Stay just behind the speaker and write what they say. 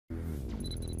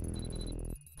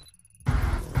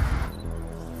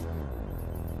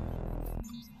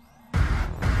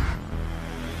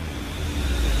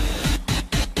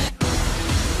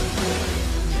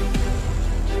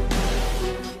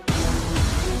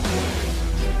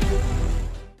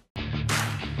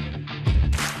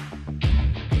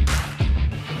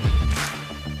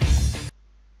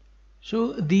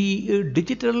So the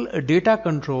digital data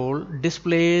control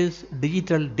displays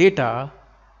digital data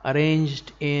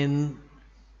arranged in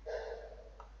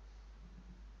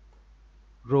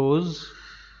rows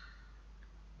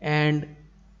and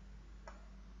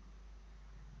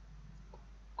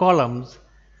columns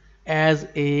as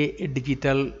a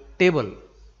digital table.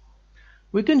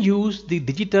 We can use the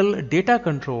digital data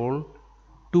control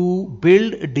to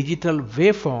build digital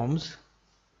waveforms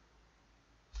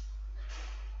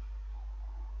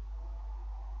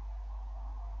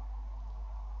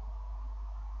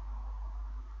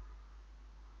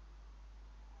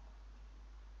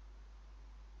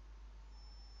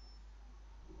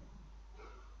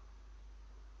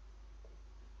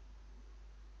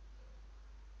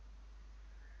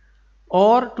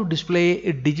or to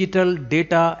display digital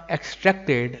data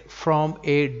extracted from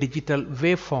a digital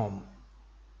waveform.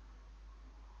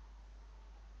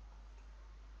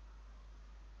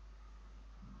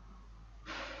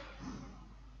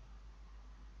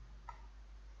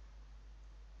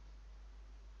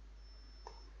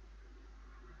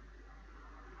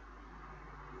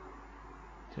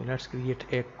 So let's create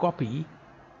a copy.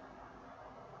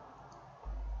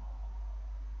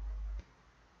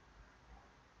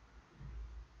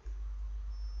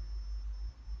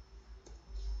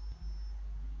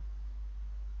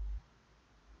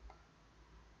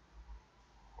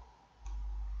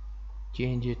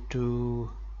 Change it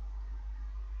to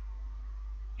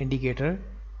indicator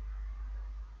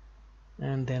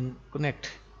and then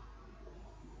connect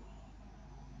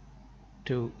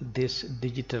to this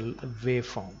digital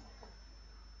waveform.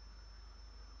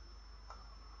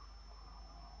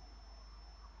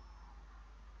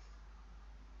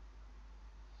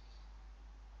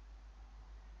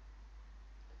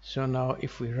 So now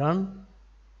if we run,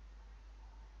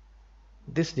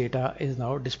 this data is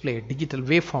now displayed. Digital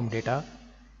waveform data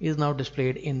is now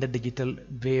displayed in the digital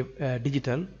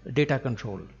data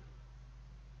control.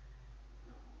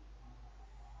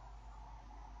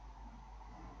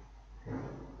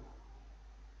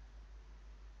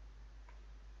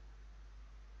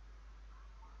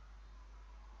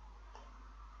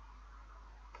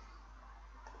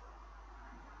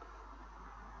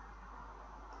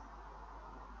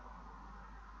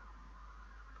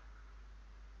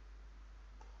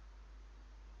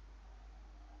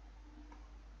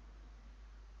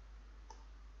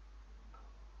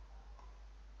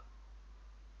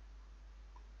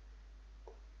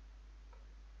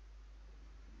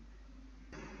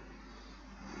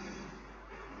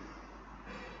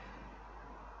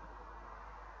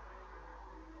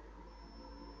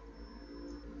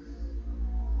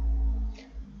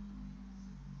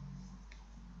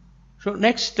 So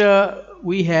next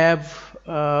we have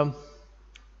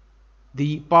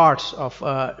the parts of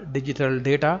digital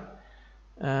data.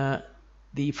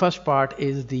 The first part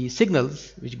is the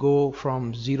signals, which go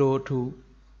from 0 to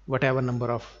whatever number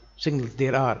of signals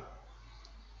there are.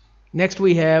 Next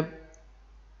we have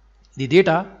the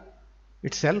data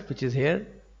itself, which is here.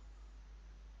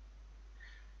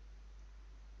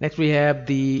 Next we have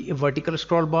the vertical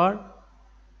scroll bar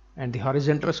and the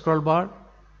horizontal scroll bar,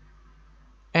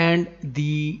 and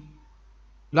the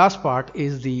last part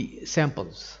is the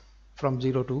samples from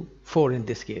 0 to 4 in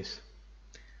this case.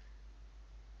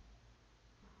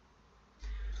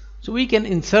 So we can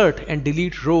insert and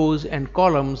delete rows and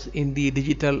columns in the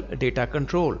digital data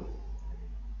control.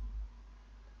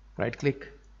 Right click,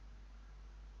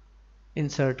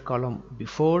 insert column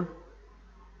before,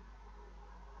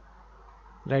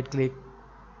 right click,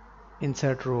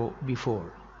 insert row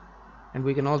before, and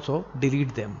we can also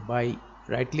delete them by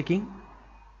right clicking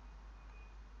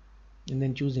and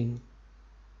then choosing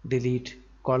delete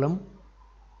column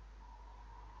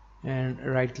and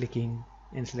right clicking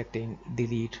and selecting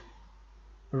delete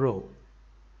row.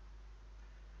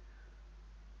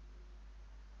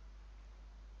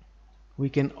 We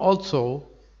can also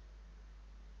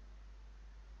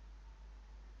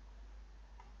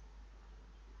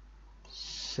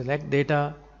select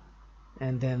data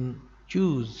and then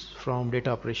choose from data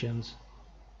operations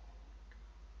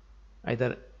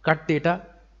either cut data,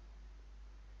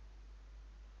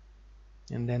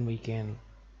 and then we can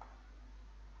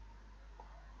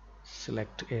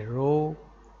select a row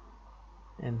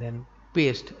and then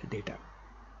paste data,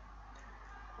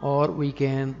 or we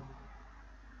can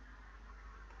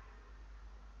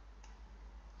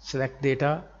select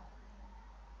data,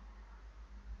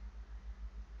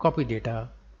 copy data,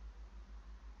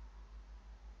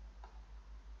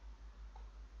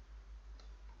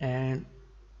 and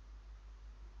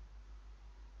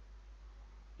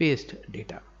paste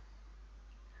data.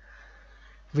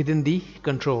 within the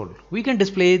control. We can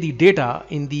display the data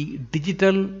in the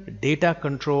digital data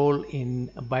control in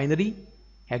binary,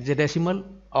 hexadecimal,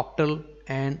 octal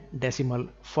and decimal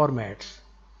formats.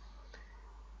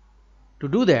 To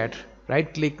do that,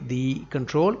 right click the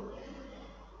control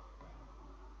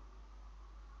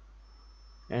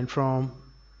and from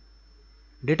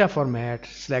data format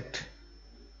select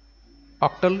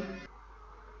octal,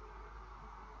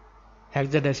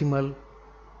 hexadecimal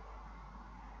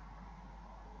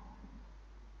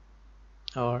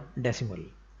or decimal.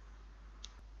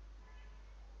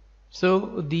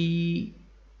 So the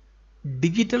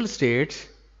digital states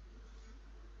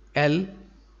L,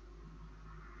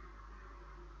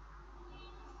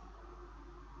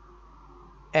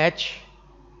 H,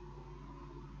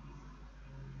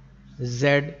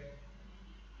 Z,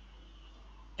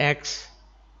 X,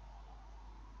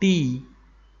 T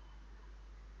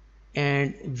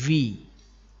and V,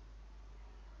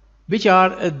 which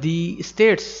are the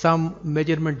states some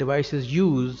measurement devices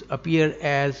use, appear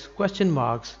as question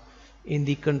marks in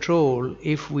the control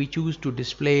if we choose to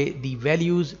display the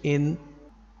values in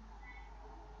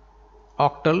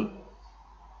octal,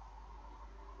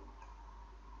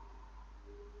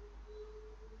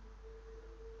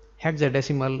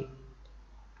 hexadecimal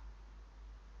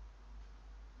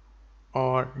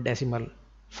or decimal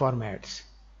formats.